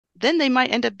then they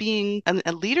might end up being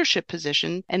a leadership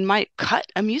position and might cut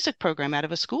a music program out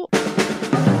of a school.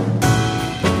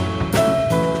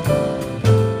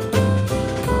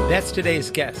 That's today's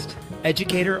guest,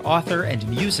 educator, author, and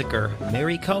musicer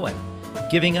Mary Cohen,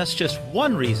 giving us just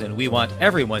one reason we want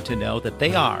everyone to know that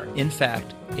they are, in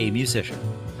fact, a musician.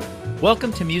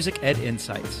 Welcome to Music Ed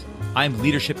Insights. I'm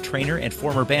leadership trainer and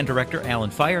former band director Alan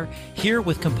Fire, here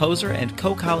with composer and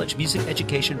co-college music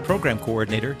education program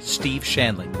coordinator Steve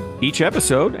Shanley. Each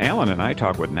episode, Alan and I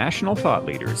talk with national thought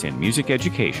leaders in music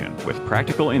education with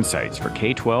practical insights for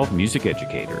K-12 music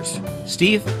educators.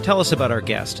 Steve, tell us about our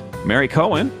guest. Mary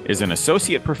Cohen is an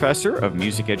associate professor of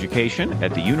music education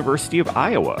at the University of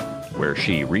Iowa, where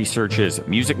she researches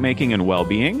music making and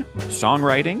well-being,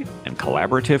 songwriting, and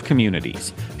collaborative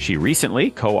communities. She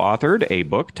recently co-authored a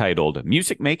book titled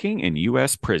Music Making in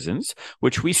U.S. Prisons,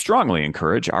 which we strongly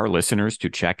encourage our listeners to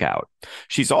check out.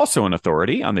 She's also an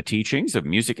authority on the teachings of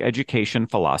music education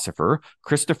philosopher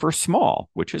Christopher Small,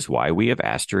 which is why we have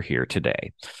asked her here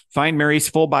today. Find Mary's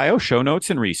full bio, show notes,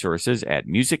 and resources at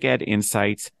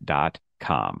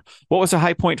musicedinsights.com. What was a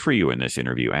high point for you in this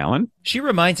interview, Alan? She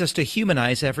reminds us to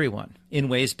humanize everyone in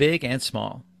ways big and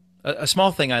small. A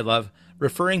small thing I love,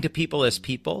 referring to people as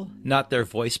people, not their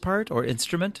voice part or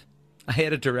instrument. I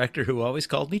had a director who always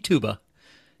called me tuba.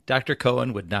 Dr.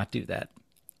 Cohen would not do that.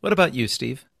 What about you,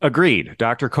 Steve? Agreed.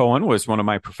 Dr. Cohen was one of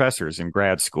my professors in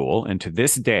grad school, and to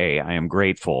this day, I am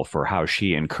grateful for how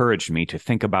she encouraged me to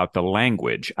think about the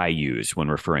language I use when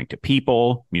referring to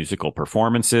people, musical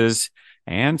performances,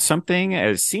 and something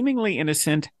as seemingly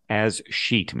innocent as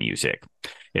sheet music.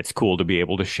 It's cool to be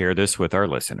able to share this with our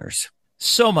listeners.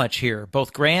 So much here,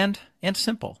 both grand and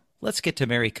simple. Let's get to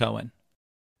Mary Cohen.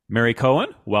 Mary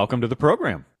Cohen, welcome to the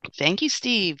program. Thank you,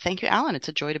 Steve. Thank you, Alan. It's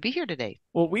a joy to be here today.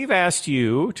 Well, we've asked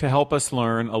you to help us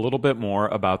learn a little bit more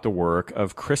about the work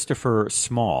of Christopher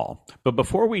Small. But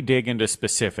before we dig into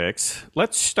specifics,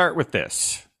 let's start with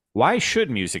this. Why should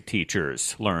music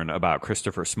teachers learn about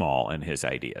Christopher Small and his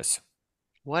ideas?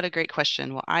 What a great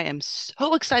question. Well, I am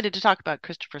so excited to talk about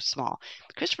Christopher Small.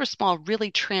 Christopher Small really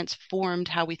transformed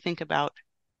how we think about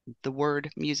the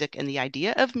word music and the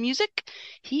idea of music.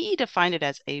 He defined it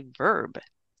as a verb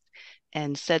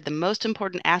and said the most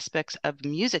important aspects of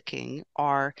musicking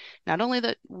are not only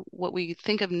what we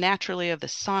think of naturally of the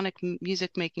sonic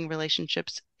music making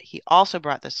relationships, he also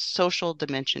brought the social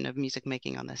dimension of music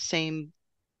making on the same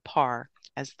par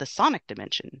as the sonic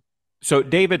dimension. So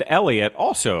David Eliot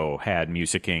also had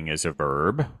musicking as a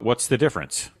verb. What's the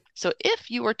difference? So if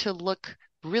you were to look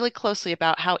really closely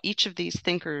about how each of these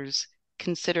thinkers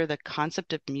consider the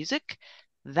concept of music,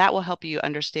 that will help you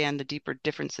understand the deeper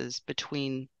differences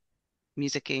between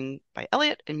musicking by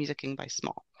Eliot and musicking by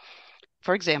Small.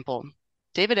 For example,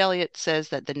 David Eliot says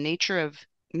that the nature of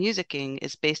musicking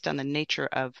is based on the nature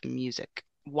of music,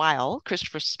 while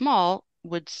Christopher Small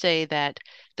would say that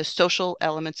the social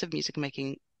elements of music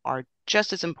making are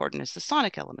just as important as the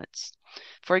sonic elements.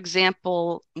 For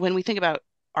example, when we think about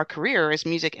our career as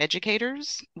music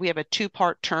educators, we have a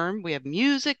two-part term. We have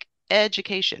music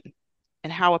education,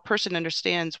 and how a person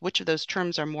understands which of those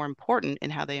terms are more important in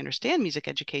how they understand music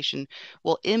education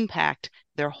will impact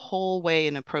their whole way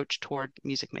and approach toward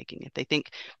music making. If they think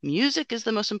music is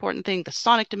the most important thing, the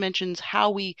sonic dimensions,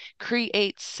 how we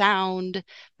create sound,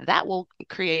 that will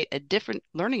create a different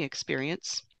learning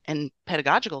experience and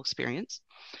pedagogical experience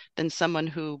than someone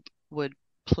who would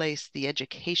place the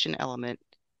education element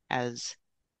as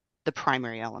the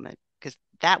primary element, because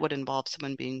that would involve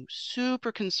someone being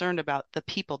super concerned about the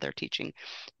people they're teaching.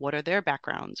 What are their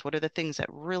backgrounds? What are the things that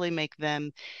really make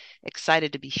them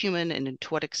excited to be human? And to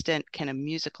what extent can a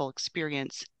musical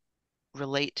experience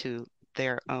relate to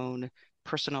their own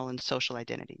personal and social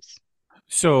identities?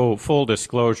 So, full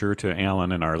disclosure to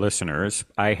Alan and our listeners,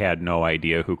 I had no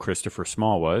idea who Christopher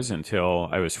Small was until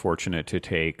I was fortunate to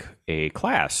take a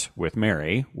class with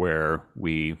Mary where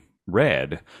we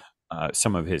read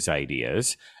some of his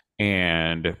ideas.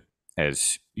 And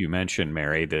as you mentioned,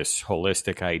 Mary, this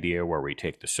holistic idea where we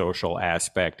take the social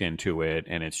aspect into it,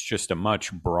 and it's just a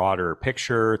much broader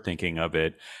picture, thinking of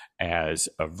it as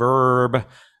a verb.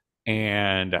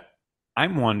 And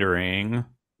I'm wondering,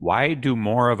 why do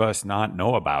more of us not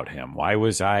know about him? Why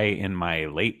was I in my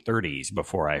late 30s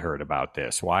before I heard about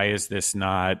this? Why is this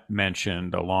not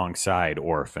mentioned alongside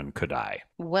Orff and Kodai?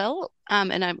 Well,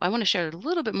 and I want to share a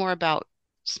little bit more about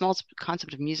Small's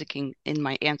concept of musicking in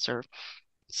my answer.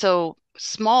 So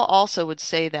Small also would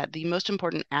say that the most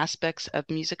important aspects of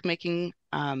music making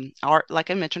are, like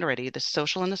I mentioned already, the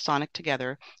social and the sonic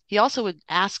together. He also would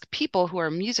ask people who are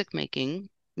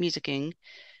musicking,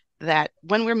 that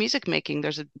when we're music making,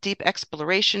 there's a deep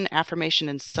exploration, affirmation,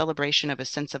 and celebration of a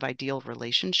sense of ideal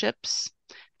relationships.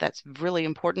 That's really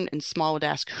important. And Small would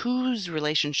ask whose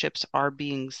relationships are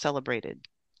being celebrated.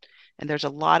 And there's a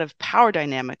lot of power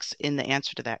dynamics in the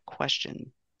answer to that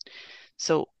question.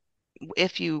 So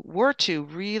if you were to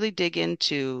really dig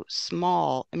into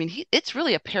Small, I mean, it's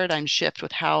really a paradigm shift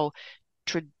with how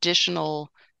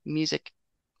traditional music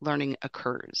learning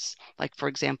occurs. Like, for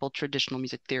example, traditional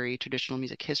music theory, traditional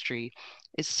music history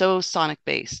is so sonic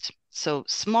based. So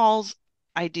Small's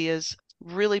ideas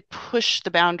really push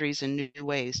the boundaries in new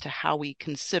ways to how we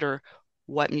consider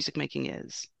what music making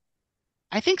is.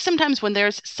 I think sometimes when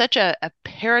there's such a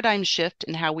paradigm shift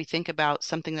in how we think about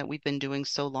something that we've been doing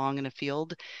so long in a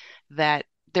field, that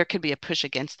there could be a push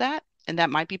against that. And that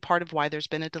might be part of why there's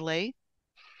been a delay.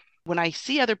 When I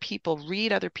see other people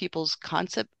read other people's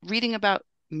concept, reading about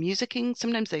musicking,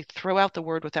 sometimes they throw out the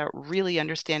word without really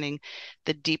understanding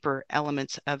the deeper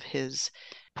elements of his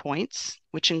points,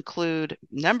 which include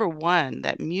number one,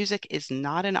 that music is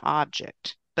not an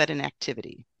object, but an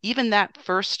activity. Even that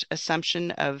first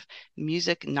assumption of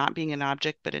music not being an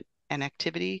object, but an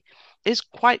activity is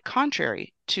quite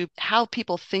contrary to how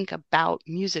people think about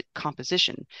music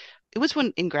composition. It was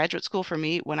when in graduate school for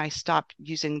me when I stopped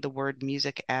using the word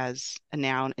music as a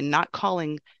noun and not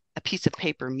calling a piece of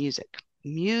paper music.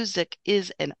 Music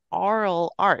is an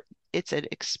oral art. It's an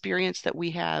experience that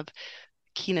we have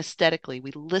kinesthetically.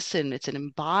 We listen, it's an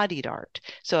embodied art.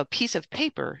 So a piece of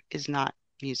paper is not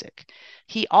music.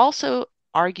 He also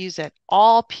argues that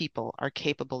all people are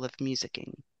capable of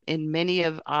musicking. In many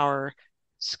of our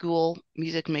school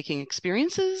music making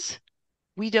experiences,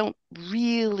 we don't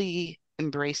really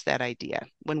embrace that idea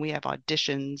when we have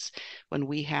auditions, when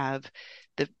we have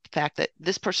the fact that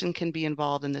this person can be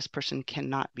involved and this person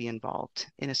cannot be involved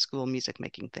in a school music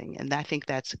making thing. And I think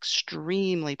that's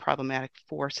extremely problematic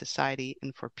for society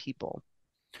and for people.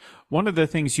 One of the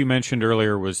things you mentioned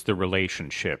earlier was the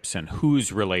relationships and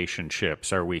whose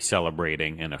relationships are we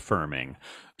celebrating and affirming.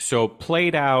 So,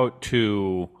 played out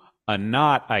to a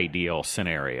not ideal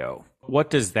scenario, what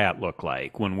does that look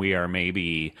like when we are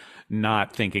maybe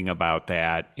not thinking about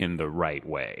that in the right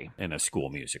way in a school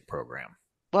music program?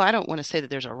 Well, I don't want to say that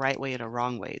there's a right way and a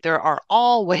wrong way. There are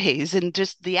all ways, and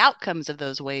just the outcomes of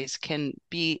those ways can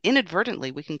be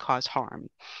inadvertently, we can cause harm.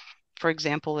 For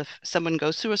example, if someone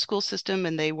goes through a school system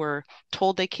and they were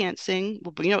told they can't sing,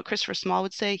 well, you know what Christopher Small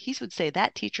would say? He would say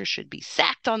that teacher should be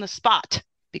sacked on the spot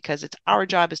because it's our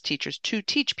job as teachers to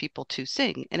teach people to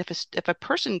sing. And if a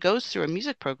person goes through a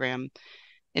music program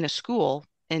in a school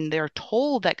and they're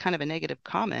told that kind of a negative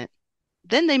comment,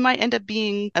 then they might end up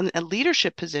being a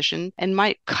leadership position and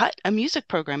might cut a music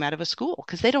program out of a school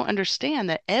because they don't understand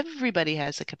that everybody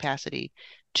has the capacity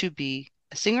to be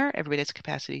a singer, everybody has the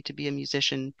capacity to be a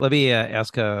musician. Let me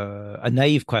ask a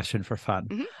naive question for fun.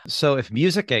 Mhm, So, if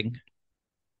musicking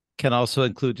can also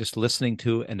include just listening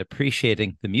to and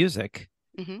appreciating the music,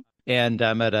 mhm, and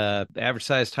I'm at a average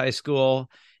sized high school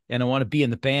and I want to be in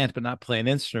the band but not play an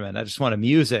instrument. I just want to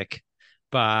music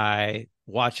by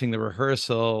watching the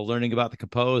rehearsal, learning about the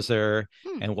composer,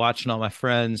 hmm, and watching all my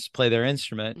friends play their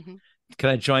instrument. mhm. Can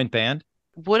I join band?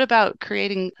 What about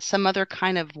creating some other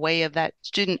kind of way of that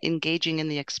student engaging in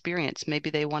the experience? Maybe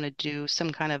they want to do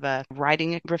some kind of a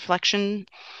writing reflection.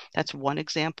 That's one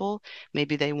example.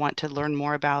 Maybe they want to learn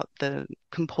more about the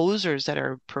composers that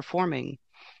are performing.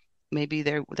 Maybe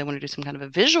they want to do some kind of a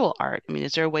visual art. I mean,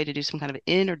 is there a way to do some kind of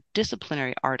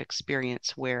interdisciplinary art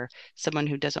experience where someone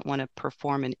who doesn't want to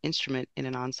perform an instrument in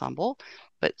an ensemble,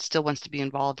 but still wants to be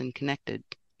involved and connected?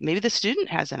 Maybe the student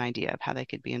has an idea of how they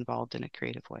could be involved in a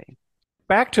creative way.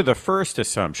 Back to the first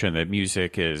assumption that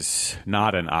music is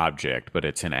not an object, but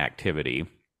it's an activity.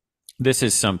 This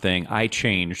is something I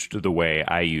changed the way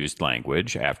I used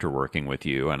language after working with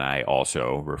you, and I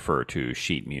also refer to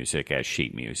sheet music as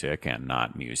sheet music and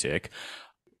not music.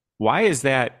 Why is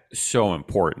that so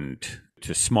important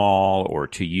to Small or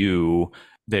to you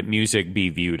that music be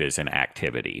viewed as an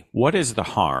activity? What is the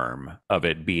harm of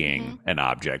it Hmm. being an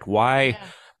object? Why Yeah.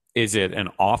 is it an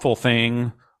awful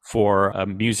thing for a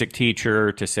music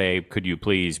teacher to say, could you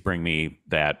please bring me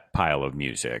that pile of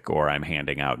music, or I'm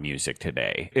handing out music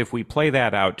today? If we play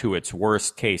that out to its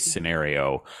worst case Mhm.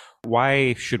 scenario,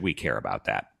 why should we care about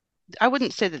that? I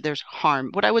wouldn't say that there's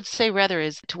harm. What I would say rather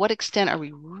is to what extent are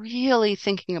we really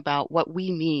thinking about what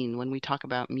we mean when we talk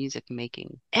about music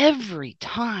making? Every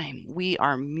time we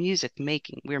are music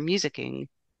making, we're musicking,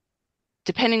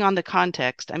 depending on the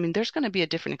context. I mean, there's going to be a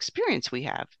different experience we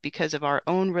have because of our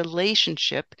own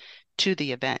relationship to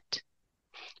the event.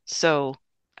 So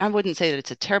I wouldn't say that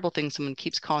it's a terrible thing someone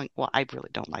keeps calling. Well, I really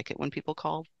don't like it when people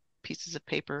call pieces of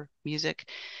paper music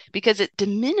because it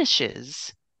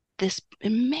diminishes this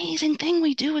amazing thing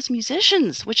we do as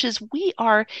musicians, which is we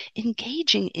are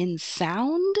engaging in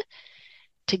sound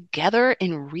together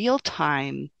in real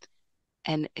time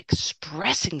and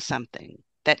expressing something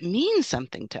that means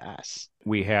something to us.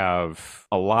 We have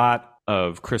a lot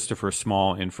of Christopher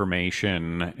Small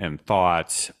information and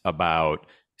thoughts about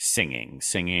singing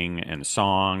and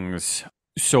songs.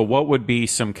 So, what would be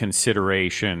some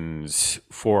considerations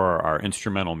for our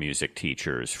instrumental music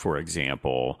teachers, for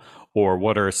example? Or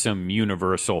what are some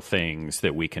universal things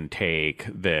that we can take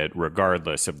that,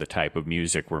 regardless of the type of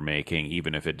music we're making,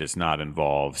 even if it does not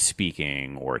involve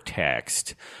speaking or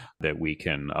text, that we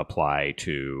can apply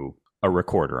to a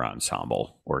recorder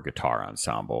ensemble or guitar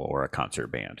ensemble or a concert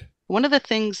band? One of the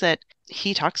things that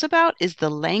he talks about is the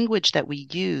language that we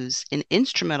use in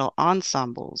instrumental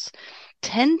ensembles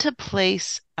tend to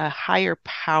place a higher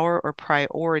power or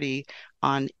priority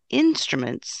on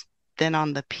instruments than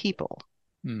on the people.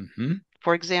 Mm-hmm.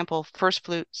 For example, first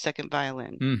flute, second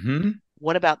violin. Mm-hmm.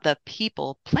 What about the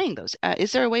people playing those?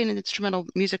 Is there a way in an instrumental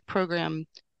music program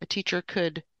a teacher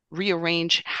could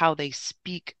rearrange how they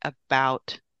speak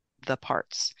about the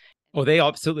parts? Oh, they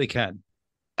absolutely can.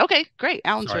 Okay, great.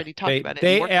 Alan's Sorry, already talked they about it and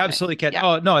they worked on it. absolutely can. Yeah.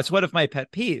 Oh no, it's one of my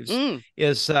pet peeves. Mm,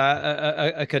 Is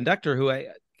a conductor who I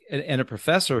and a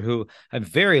professor who I'm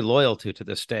very loyal to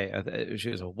this day. She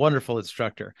was a wonderful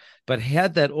instructor, but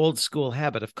had that old school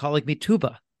habit of calling me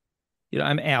tuba.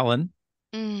 I'm Alan.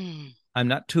 mm, I'm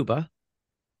not tuba.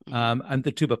 mm, I'm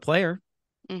the tuba player.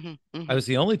 mm-hmm, I mm-hmm, was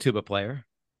the only tuba player.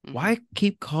 mm-hmm, Why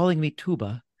keep calling me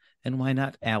tuba, and why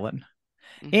not Alan?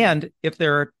 mm-hmm. And if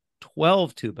there are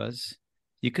 12 tubas,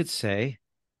 you could say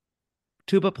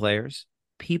tuba players,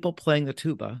 people playing the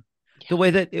tuba, the Yeah. way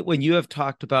that when you have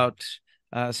talked about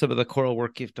some of the choral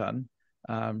work you've done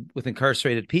with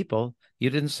incarcerated people, you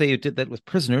didn't say you did that with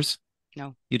prisoners.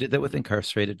 No. You did that with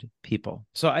incarcerated people.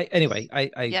 So anyway,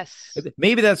 I Yes.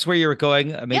 maybe that's where you're going.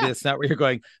 Maybe Yeah, that's not where you're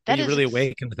going, but that you is really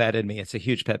awakened that in me. It's a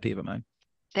huge pet peeve of mine.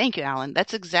 thank you, Alan.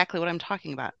 That's exactly what I'm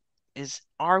talking about. Is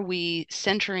are we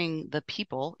centering the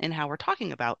people in how we're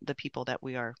talking about the people that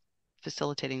we are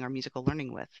facilitating our musical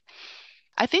learning with?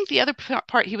 I think the other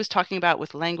part he was talking about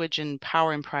with language and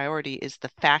power and priority is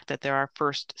the fact that there are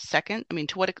first, second. I mean,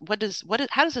 to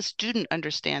how does a student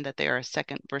understand that they are a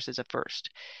second versus a first?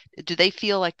 Do they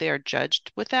feel like they are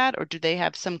judged with that, or do they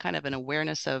have some kind of an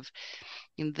awareness of,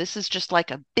 this is just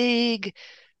like a big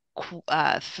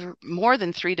more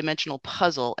than three-dimensional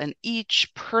puzzle, and each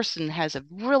person has a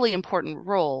really important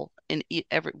role in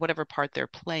every whatever part they're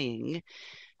playing.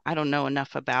 I don't know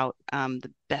enough about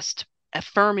the best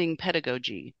affirming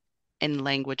pedagogy in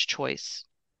language choice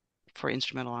for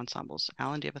instrumental ensembles.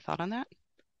 Alan, do you have a thought on that?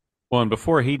 Well, and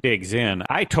before he digs in,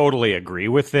 I totally agree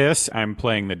with this. I'm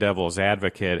playing the devil's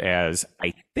advocate as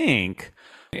I think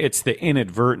it's the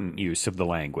inadvertent use of the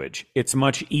language. It's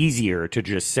much easier to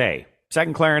just say,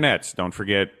 second clarinets, don't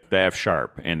forget the F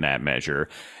sharp in that measure,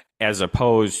 as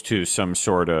opposed to some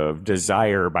sort of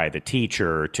desire by the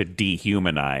teacher to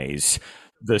dehumanize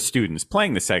the students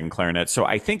playing the second clarinet. So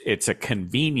I think it's a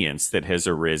convenience that has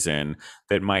arisen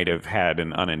that might have had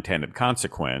an unintended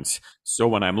consequence. So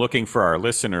when I'm looking for our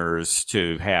listeners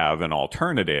to have an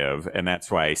alternative, and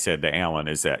that's why I said to Alan,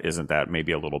 isn't that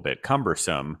maybe a little bit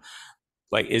cumbersome?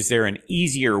 Like, is there an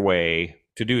easier way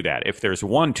to do that? If there's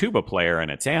one tuba player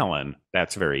and it's Alan,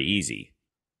 that's very easy.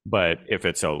 But if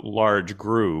it's a large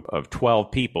group of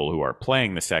 12 people who are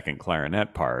playing the second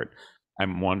clarinet part,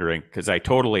 I'm wondering, because I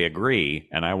totally agree,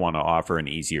 and I want to offer an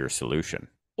easier solution.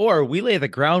 Or we lay the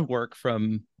groundwork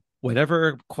from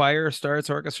whatever choir starts,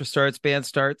 orchestra starts, band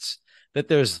starts, that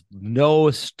there's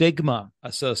no stigma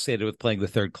associated with playing the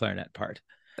third clarinet part.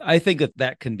 I think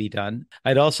that can be done.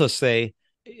 I'd also say,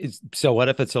 so what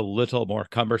if it's a little more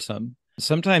cumbersome?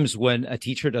 Sometimes when a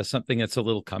teacher does something that's a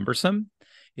little cumbersome,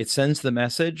 it sends the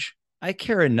message, I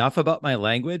care enough about my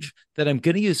language that I'm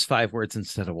going to use 5 words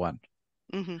instead of 1.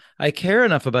 Mm-hmm. I care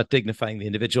enough about dignifying the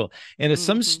individual. And if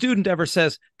some Mm-hmm. student ever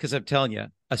says, because I'm telling you,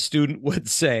 a student would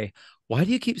say, why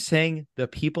do you keep saying the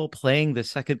people playing the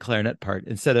second clarinet part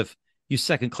instead of you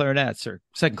second clarinets or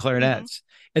second Mm-hmm. clarinets?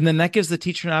 And then that gives the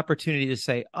teacher an opportunity to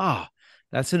say,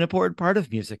 that's an important part of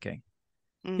musicking.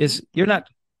 Mm-hmm. Is you're Mm-hmm. not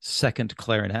second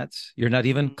clarinets. You're not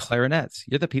even Mm-hmm. clarinets.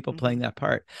 You're the people Mm-hmm. playing that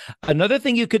part. Another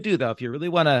thing you could do, though, if you really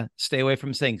want to stay away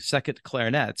from saying second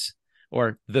clarinets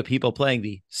or the people playing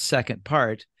the second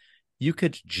part, you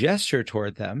could gesture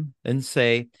toward them and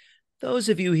say, those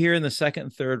of you here in the second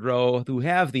and third row who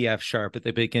have the F sharp at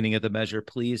the beginning of the measure,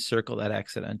 please circle that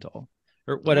accidental.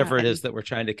 or Yeah, whatever it and is that we're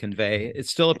trying to convey. It's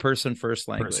still a person first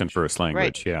Person language. first right.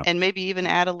 language. Yeah. And maybe even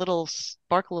add a little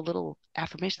sparkle, a little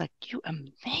affirmation like, you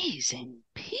amazing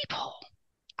people.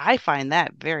 I find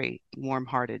that very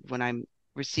warm-hearted when I'm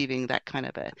receiving that kind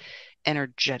of a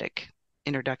energetic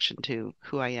introduction to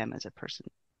who I am as a person.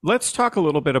 Let's talk a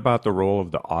little bit about the role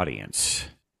of the audience.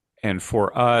 And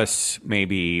for us,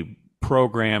 maybe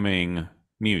programming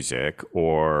music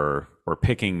or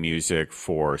picking music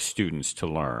for students to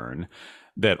learn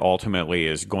that ultimately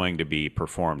is going to be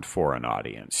performed for an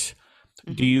audience.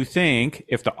 Do Hmm. you think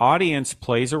if the audience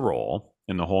plays a role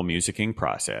in the whole musicking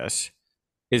process,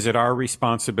 is it our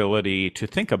responsibility to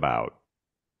think about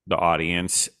the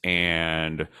audience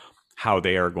and how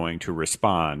they are going to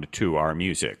respond to our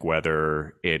music,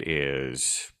 whether it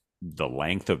is the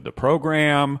length of the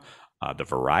program, the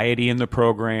variety in the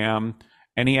program?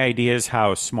 Any ideas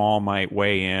how small might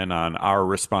weigh in on our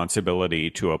responsibility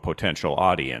to a potential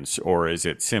audience? Or is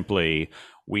it simply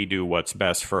we do what's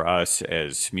best for us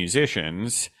as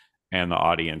musicians and the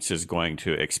audience is going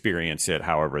to experience it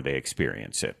however they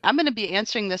experience it? I'm going to be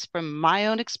answering this from my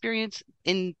own experience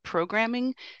in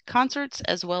programming concerts,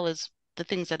 as well as the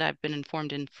things that I've been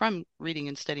informed in from reading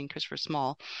and studying Christopher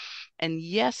Small. And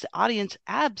yes, audience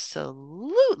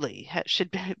absolutely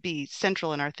should be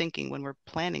central in our thinking when we're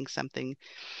planning something.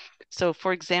 So,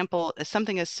 for example,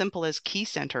 something as simple as key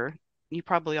center, you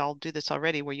probably all do this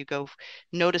already, where you go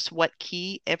notice what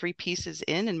key every piece is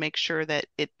in and make sure that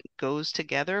it goes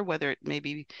together, whether it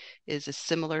maybe is a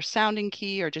similar sounding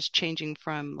key or just changing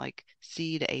from like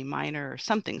C to A minor or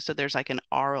something. So there's like an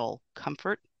aural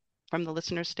comfort from the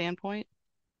listener's standpoint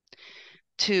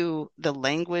to the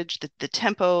language, the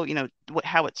tempo,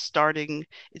 how it's starting.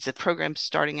 Is the program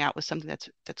starting out with something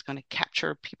that's going to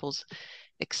capture people's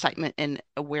excitement and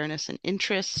awareness and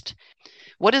interest?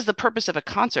 What is the purpose of a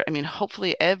concert? I mean,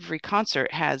 hopefully every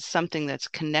concert has something that's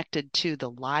connected to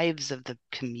the lives of the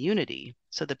community,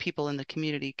 so the people in the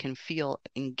community can feel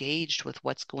engaged with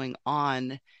what's going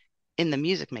on in the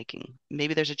music making.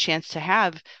 Maybe there's a chance to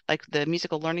have like the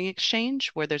musical learning exchange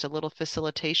where there's a little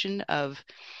facilitation of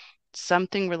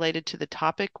something related to the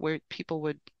topic where people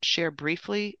would share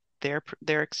briefly their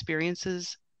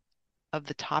experiences of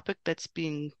the topic that's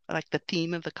being like the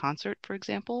theme of the concert, for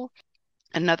example.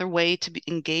 Another way to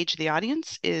engage the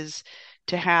audience is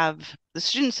to have the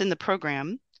students in the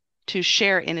program to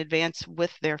share in advance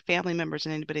with their family members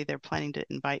and anybody they're planning to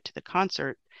invite to the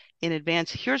concert in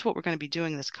advance. Here's what we're going to be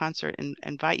doing this concert, and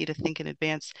invite you to think in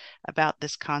advance about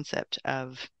this concept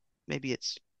of maybe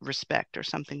it's respect or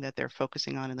something that they're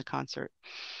focusing on in the concert.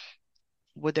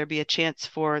 Would there be a chance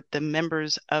for the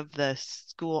members of the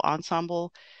school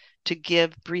ensemble to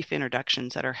give brief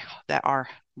introductions that are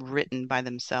written by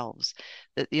themselves?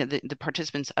 The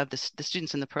participants of the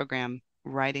students in the program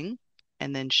writing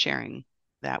and then sharing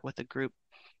that with a group.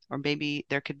 Or maybe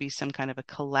there could be some kind of a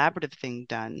collaborative thing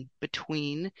done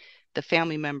between the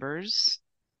family members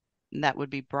that would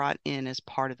be brought in as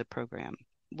part of the program.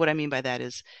 What I mean by that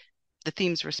is the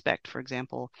themes respect, for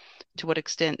example. To what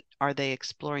extent are they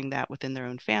exploring that within their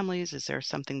own families? Is there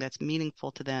something that's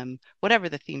meaningful to them, whatever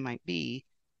the theme might be?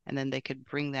 And then they could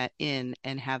bring that in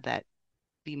and have that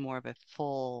be more of a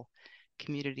full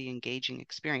community engaging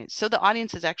experience. So the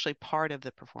audience is actually part of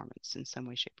the performance in some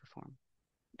way, shape, or form.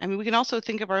 I mean, we can also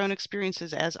think of our own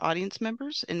experiences as audience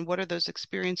members, and what are those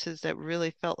experiences that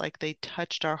really felt like they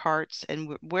touched our hearts,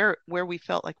 and where we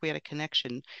felt like we had a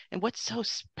connection. And what's so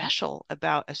special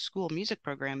about a school music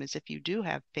program is if you do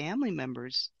have family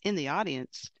members in the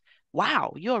audience,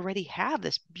 wow, you already have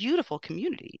this beautiful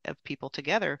community of people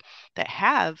together that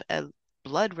have a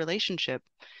blood relationship.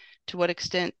 To what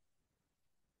extent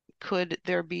could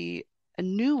there be a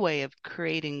new way of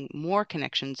creating more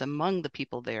connections among the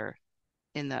people there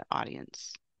in the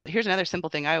audience? Here's another simple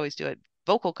thing I always do at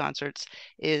vocal concerts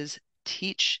is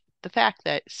teach the fact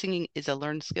that singing is a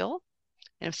learned skill.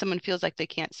 And if someone feels like they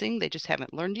can't sing, they just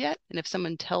haven't learned yet. And if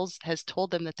someone has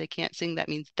told them that they can't sing, that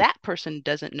means that person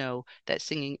doesn't know that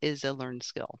singing is a learned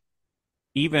skill.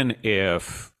 Even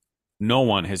if no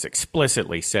one has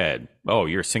explicitly said, oh,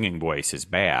 your singing voice is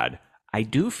bad, I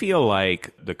do feel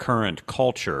like the current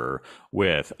culture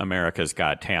with America's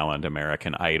Got Talent,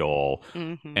 American Idol,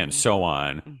 and Mm-hmm. so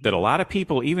on, that a Mm-hmm. lot of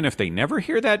people, even if they never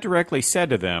hear that directly said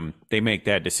to them, they make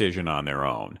that decision on their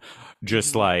own.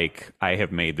 Just Mm-hmm. like I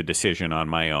have made the decision on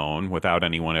my own without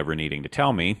anyone ever needing to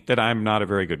tell me that I'm not a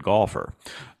very good golfer.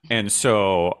 And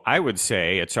so I would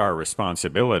say it's our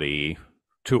responsibility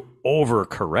to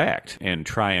overcorrect and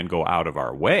try and go out of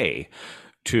our way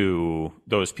to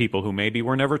those people who maybe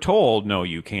were never told, no,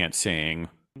 you can't sing,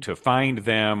 to find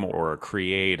them or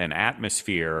create an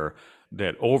atmosphere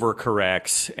that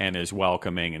overcorrects and is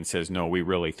welcoming and says, no, we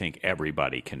really think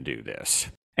everybody can do this.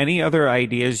 Any other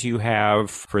ideas you have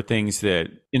for things that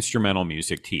instrumental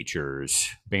music teachers,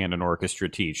 band and orchestra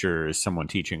teachers, someone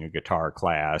teaching a guitar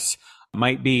class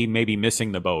might be maybe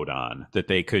missing the boat on that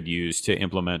they could use to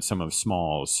implement some of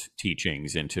Small's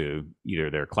teachings into either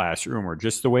their classroom or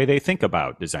just the way they think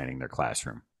about designing their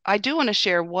classroom? I do want to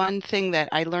share one thing that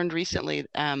I learned recently.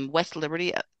 West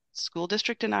Liberty School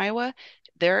District in Iowa,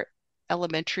 their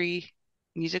elementary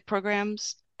music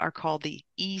programs are called the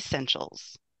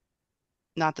essentials,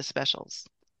 not the specials.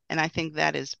 And I think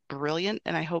that is brilliant.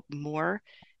 And I hope more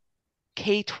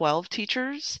K-12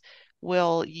 teachers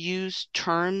will use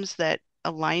terms that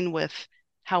align with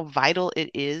how vital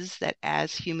it is that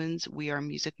as humans, we are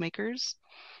music makers.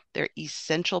 They're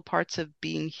essential parts of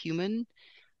being human,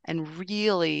 and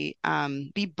really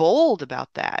be bold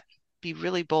about that. Be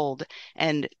really bold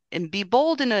and be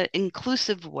bold in an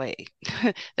inclusive way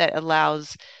that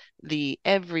allows the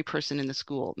every person in the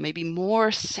school, maybe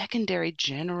more secondary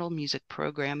general music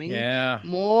programming, Yeah.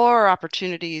 more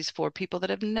opportunities for people that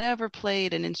have never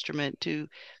played an instrument to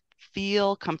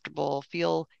feel comfortable,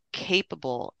 feel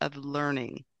capable of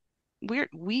learning.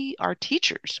 We are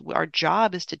teachers. Our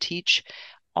job is to teach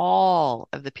all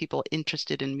of the people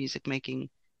interested in music making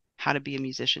how to be a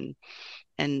musician.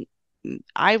 And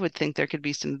I would think there could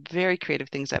be some very creative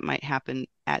things that might happen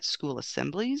at school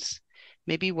assemblies,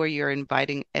 maybe where you're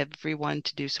inviting everyone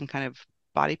to do some kind of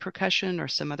body percussion or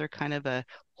some other kind of a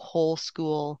whole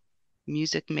school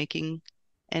music making.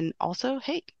 And also,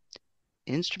 hey,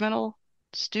 instrumental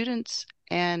students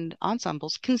and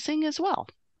ensembles can sing as well.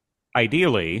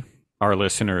 Ideally, our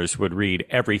listeners would read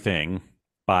everything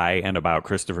by and about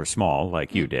Christopher Small,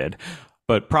 like Mm, you did,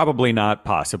 but probably not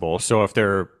possible. So if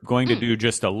they're going to mm, do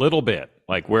just a little bit,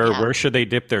 like yeah. where should they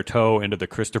dip their toe into the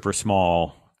Christopher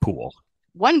Small pool?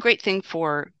 One great thing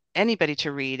for anybody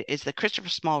to read is the Christopher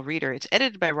Small Reader. It's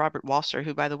edited by Robert Walser,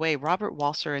 who, by the way, Robert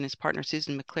Walser and his partner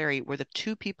Susan McClary were the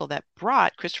two people that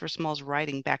brought Christopher Small's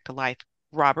writing back to life.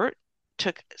 Robert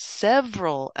took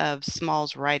several of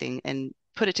Small's writing and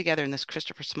put it together in this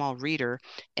Christopher Small Reader,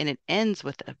 and it ends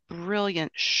with a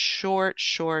brilliant short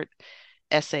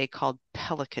essay called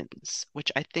Pelicans,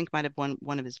 which I think might have been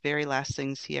one of his very last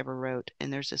things he ever wrote.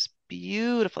 And there's this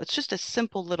beautiful, it's just a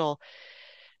simple little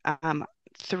um,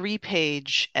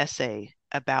 three-page essay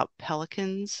about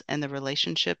pelicans and the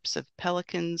relationships of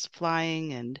pelicans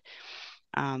flying and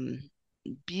um,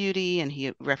 beauty. And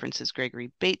he references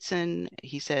Gregory Bateson.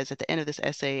 He says at the end of this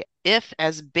essay, if,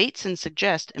 as Bateson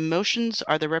suggests, emotions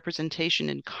are the representation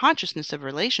in consciousness of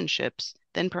relationships,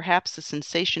 then perhaps the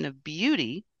sensation of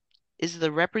beauty is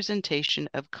the representation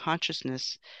of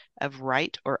consciousness of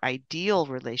right or ideal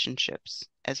relationships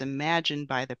as imagined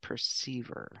by the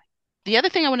perceiver. The other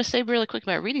thing I want to say really quick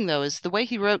about reading, though, is the way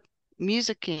he wrote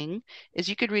Musicking is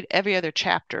you could read every other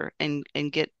chapter and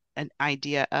get an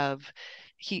idea of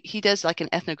he does like an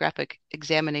ethnographic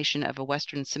examination of a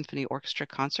Western Symphony Orchestra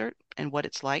concert and what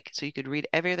it's like. So you could read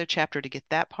every other chapter to get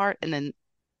that part, and then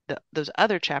those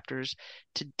other chapters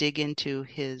to dig into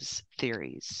his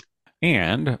theories.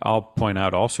 And I'll point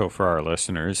out also for our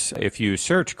listeners, if you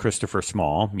search Christopher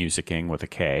Small, Musicking with a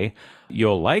K,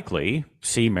 you'll likely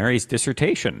see Mary's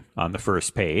dissertation on the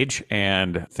first page.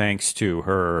 And thanks to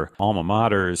her alma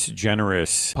mater's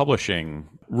generous publishing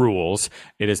rules,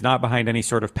 it is not behind any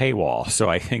sort of paywall. So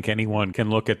I think anyone can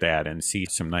look at that and see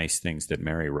some nice things that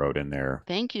Mary wrote in there.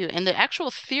 Thank you. And the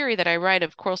actual theory that I write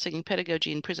of choral singing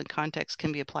pedagogy in prison context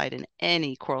can be applied in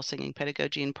any choral singing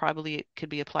pedagogy, and probably it could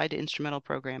be applied to instrumental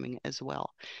programming as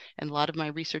well. And a lot of my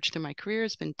research through my career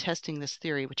has been testing this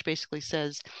theory, which basically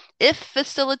says if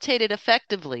facilitated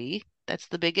effectively, that's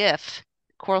the big if,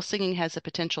 choral singing has the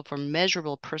potential for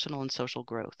measurable personal and social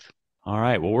growth. All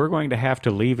right. Well, we're going to have to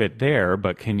leave it there,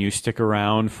 but can you stick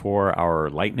around for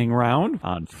our lightning round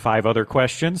on 5 other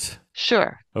questions?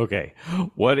 Sure. Okay.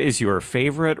 What is your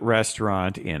favorite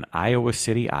restaurant in Iowa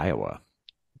City, Iowa?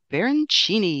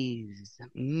 Baroncini's.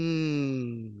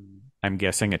 Mmm. I'm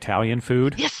guessing Italian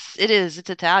food. Yes, it is.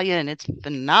 It's Italian. It's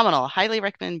phenomenal. Highly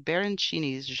recommend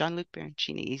Baroncini's. Jean-Luc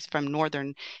Baroncini. He's from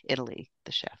northern Italy,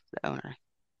 the chef, the owner.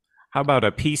 How about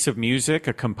a piece of music,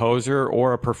 a composer,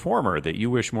 or a performer that you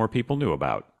wish more people knew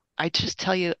about? I just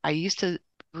tell you, I used to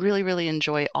really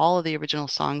enjoy all of the original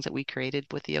songs that we created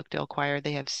with the Oakdale Choir.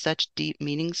 They have such deep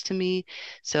meanings to me.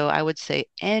 So I would say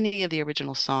any of the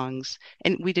original songs,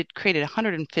 and we did created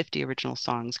 150 original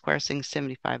songs. Choir sings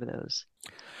 75 of those.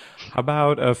 How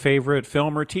about a favorite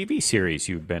film or TV series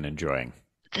you've been enjoying?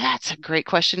 That's a great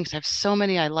question because I have so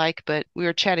many I like, but we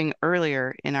were chatting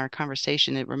earlier in our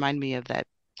conversation. It reminded me of that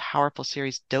powerful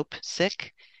series, Dope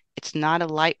Sick. It's not a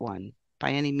light one,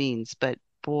 by any means, but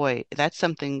boy, that's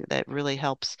something that really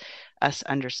helps us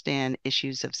understand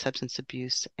issues of substance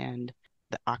abuse and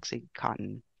the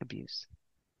Oxycontin abuse.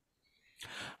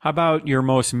 How about your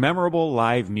most memorable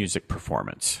live music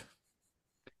performance?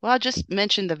 Well, I just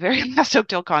mentioned the very last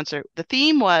Oakdale concert. The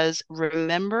theme was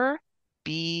Remember,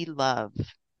 Be Love.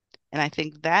 And I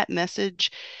think that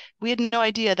message, we had no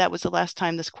idea that was the last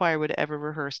time this choir would ever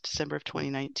rehearse, December of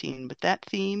 2019. But that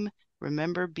theme,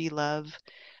 Remember, Be Love,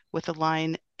 with the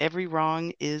line, every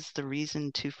wrong is the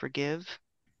reason to forgive.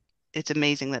 It's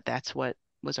amazing that that's what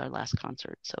was our last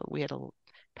concert. So we had a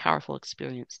powerful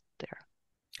experience there.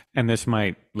 And this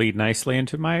might lead nicely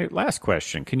into my last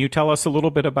question. Can you tell us a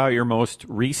little bit about your most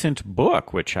recent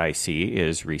book, which I see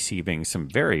is receiving some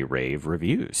very rave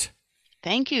reviews?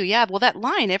 Thank you. Yeah, well, that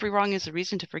line, every wrong is a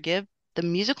reason to forgive, the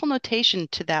musical notation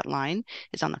to that line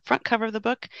is on the front cover of the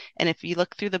book. And if you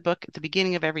look through the book at the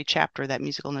beginning of every chapter, that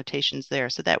musical notation's there.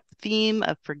 So that theme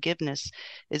of forgiveness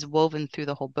is woven through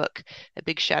the whole book. A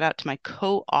big shout out to my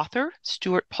co-author,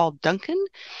 Stuart Paul Duncan.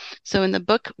 So in the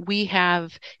book,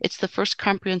 it's the first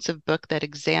comprehensive book that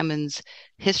examines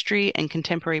history and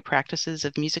contemporary practices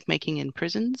of music making in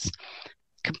prisons.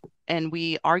 And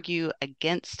we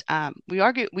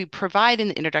provide in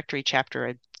the introductory chapter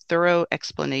a thorough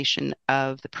explanation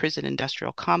of the prison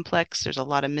industrial complex. There's a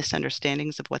lot of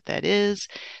misunderstandings of what that is.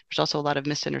 There's also a lot of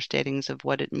misunderstandings of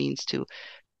what it means to,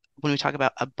 when we talk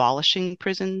about abolishing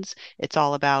prisons, it's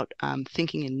all about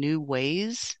thinking in new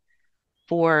ways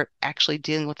for actually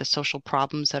dealing with the social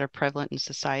problems that are prevalent in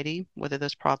society, whether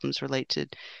those problems relate to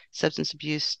substance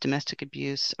abuse, domestic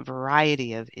abuse, a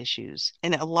variety of issues.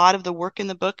 And a lot of the work in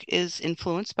the book is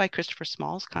influenced by Christopher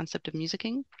Small's concept of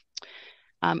musicking.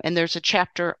 And there's a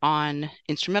chapter on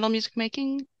instrumental music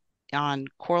making, on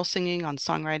choral singing, on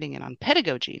songwriting, and on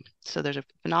pedagogy. So there's a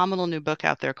phenomenal new book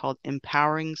out there called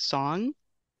Empowering Song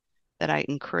that I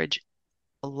encourage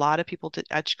a lot of people to,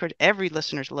 I encourage every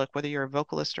listener to look, whether you're a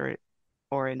vocalist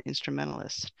or an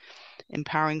instrumentalist.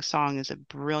 Empowering Song is a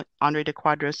brilliant, Andre de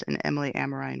Quadros and Emily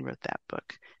Amarine wrote that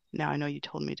book. Now, I know you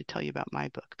told me to tell you about my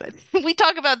book, but we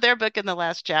talk about their book in the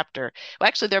last chapter. Well,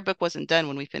 actually, their book wasn't done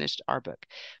when we finished our book,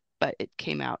 but it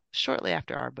came out shortly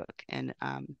after our book. And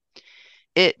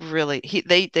it really,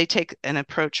 they take an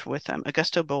approach with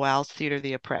Augusto Boal's Theater of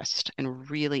the Oppressed and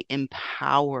really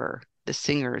empower the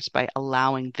singers by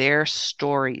allowing their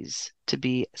stories to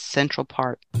be a central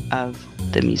part of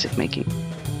the music making.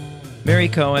 Mary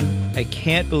Cohen, I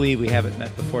can't believe we haven't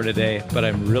met before today, but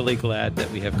I'm really glad that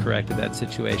we have corrected that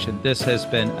situation. This has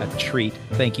been a treat.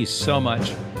 Thank you so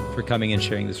much for coming and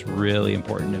sharing this really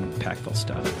important and impactful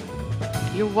stuff.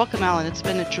 You're welcome, Alan. It's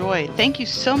been a joy. Thank you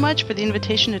so much for the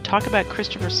invitation to talk about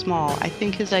Christopher Small. I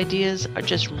think his ideas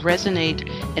just resonate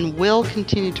and will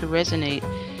continue to resonate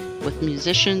with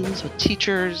musicians, with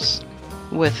teachers,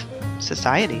 with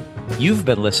society. You've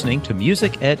been listening to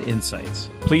Music Ed Insights.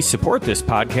 Please support this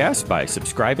podcast by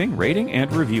subscribing, rating, and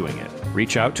reviewing it.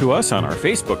 Reach out to us on our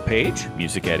Facebook page,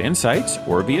 Music Ed Insights,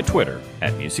 or via Twitter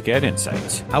at Music Ed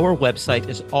Insights. Our website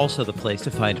is also the place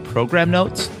to find program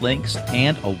notes, links,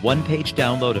 and a one-page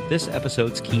download of this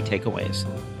episode's key takeaways.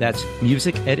 That's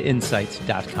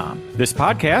musicedinsights.com. This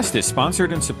podcast is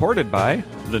sponsored and supported by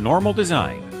The Normal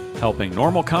Design, helping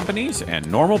normal companies and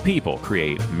normal people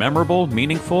create memorable,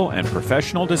 meaningful, and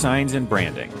professional designs and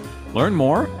branding. Learn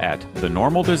more at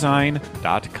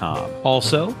thenormaldesign.com.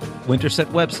 Also, Winterset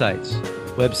Websites,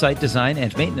 website design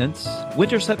and maintenance,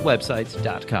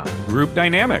 wintersetwebsites.com. Group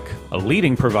Dynamic, a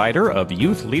leading provider of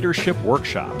youth leadership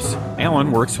workshops.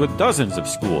 Alan works with dozens of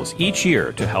schools each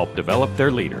year to help develop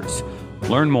their leaders.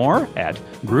 Learn more at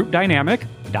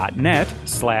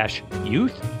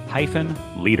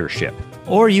groupdynamic.net/youth-leadership.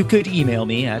 Or you could email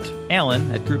me at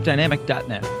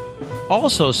alan@groupdynamic.net.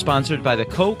 Also sponsored by the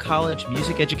Co-College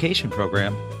Music Education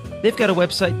Program. They've got a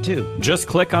website too. Just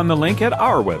click on the link at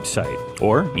our website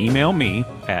or email me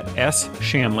at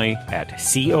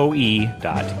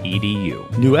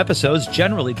shanley@coe.edu. New episodes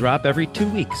generally drop every 2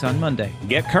 weeks on Monday.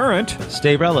 Get current.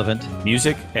 Stay relevant.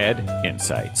 Music Ed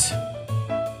Insights.